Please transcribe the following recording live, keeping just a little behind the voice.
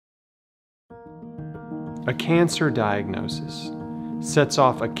A cancer diagnosis sets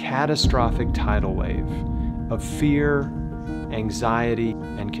off a catastrophic tidal wave of fear, anxiety,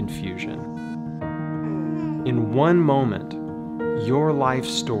 and confusion. In one moment, your life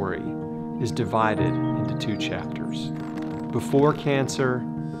story is divided into two chapters: before cancer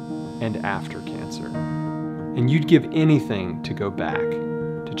and after cancer. And you'd give anything to go back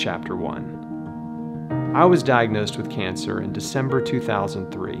to chapter 1. I was diagnosed with cancer in December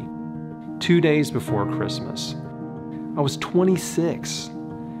 2003, 2 days before Christmas. I was 26,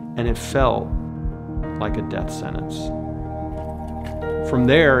 and it felt like a death sentence. From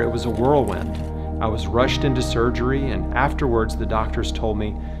there, it was a whirlwind. I was rushed into surgery, and afterwards the doctors told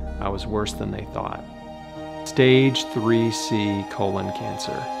me I was worse than they thought. Stage 3C colon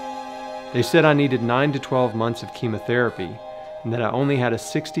cancer. They said I needed 9 to 12 months of chemotherapy and that I only had a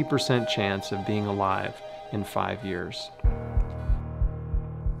 60% chance of being alive in 5 years.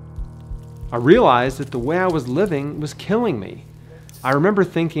 I realized that the way I was living was killing me. I remember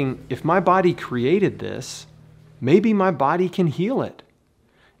thinking, if my body created this, maybe my body can heal it.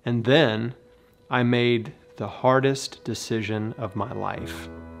 And then I made the hardest decision of my life.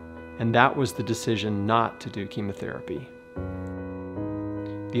 And that was the decision not to do chemotherapy.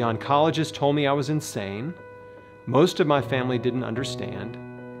 The oncologist told me I was insane. Most of my family didn't understand.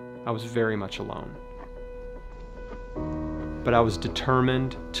 I was very much alone. But I was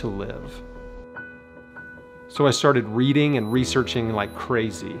determined to live. So I started reading and researching like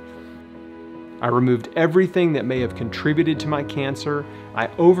crazy. I removed everything that may have contributed to my cancer. I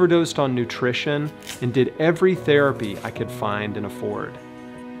overdosed on nutrition and did every therapy I could find and afford.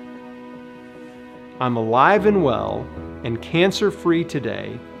 I'm alive and well and cancer-free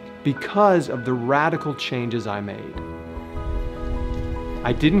today because of the radical changes I made.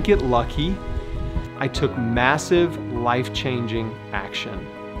 I didn't get lucky. I took massive, life-changing action.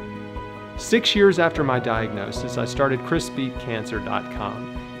 6 years after my diagnosis, I started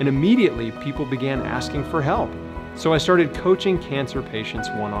chrisbeatcancer.com, and immediately people began asking for help. So I started coaching cancer patients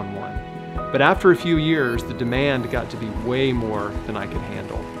one-on-one. But after a few years, the demand got to be way more than I could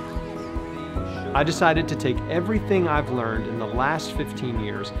handle. I decided to take everything I've learned in the last 15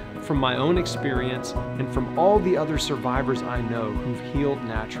 years from my own experience and from all the other survivors I know who've healed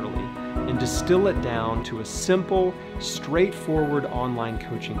naturally and distill it down to a simple, straightforward online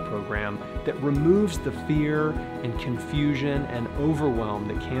coaching program that removes the fear and confusion and overwhelm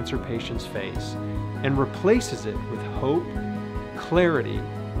that cancer patients face and replaces it with hope, clarity,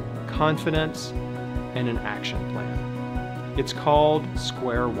 confidence, and an action plan. It's called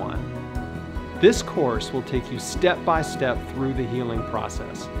Square One. This course will take you step by step through the healing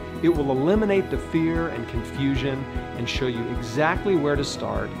process. It will eliminate the fear and confusion and show you exactly where to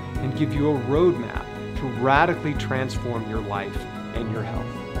start and give you a roadmap to radically transform your life and your health.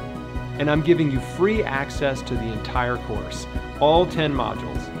 And I'm giving you free access to the entire course, all 10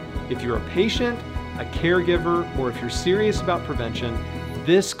 modules. If you're a patient, a caregiver, or if you're serious about prevention,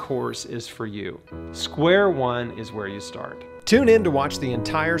 this course is for you. Square One is where you start. Tune in to watch the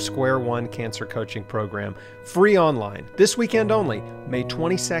entire Square One Cancer Coaching Program, free online, this weekend only, May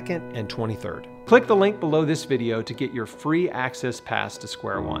 22nd and 23rd. Click the link below this video to get your free access pass to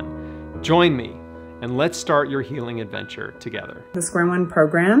Square One. Join me, and let's start your healing adventure together. The Square One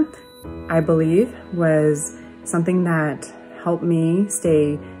program, I believe, was something that helped me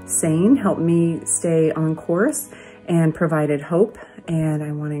stay sane, helped me stay on course, and provided hope. And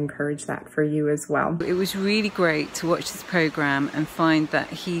I want to encourage that for you as well. It was really great to watch this program and find that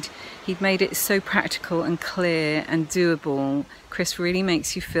he'd made it so practical and clear and doable. Chris really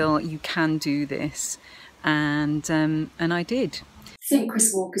makes you feel you can do this, and I did. I think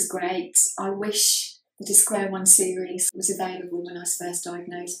Chris Walker's great. I wish the Square One series was available when I was first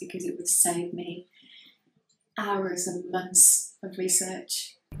diagnosed, because it would save me hours and months of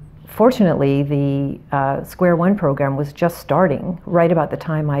research. Fortunately, the Square One program was just starting right about the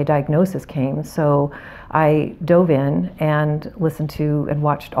time my diagnosis came, so I dove in and listened to and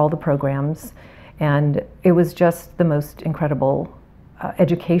watched all the programs, and it was just the most incredible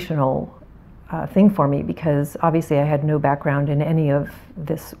educational thing for me, because obviously I had no background in any of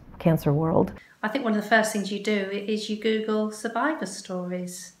this cancer world. I think one of the first things you do is you Google survivor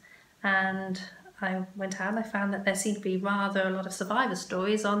stories, and I went out and I found that there seemed to be rather a lot of survivor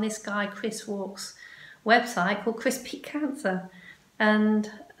stories on this guy Chris Walker's website called Chris Beat Cancer. And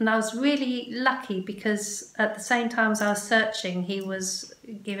I was really lucky, because at the same time as I was searching, he was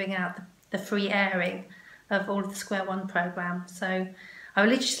giving out the free airing of all of the Square One program. So I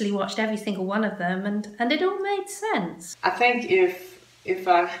religiously watched every single one of them, and it all made sense. I think if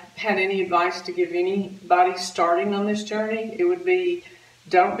I had any advice to give anybody starting on this journey, it would be,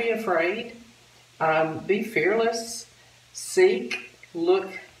 don't be afraid. Be fearless, seek, look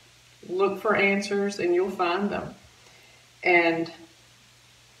for answers, and you'll find them. And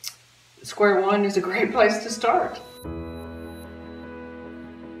Square One is a great place to start.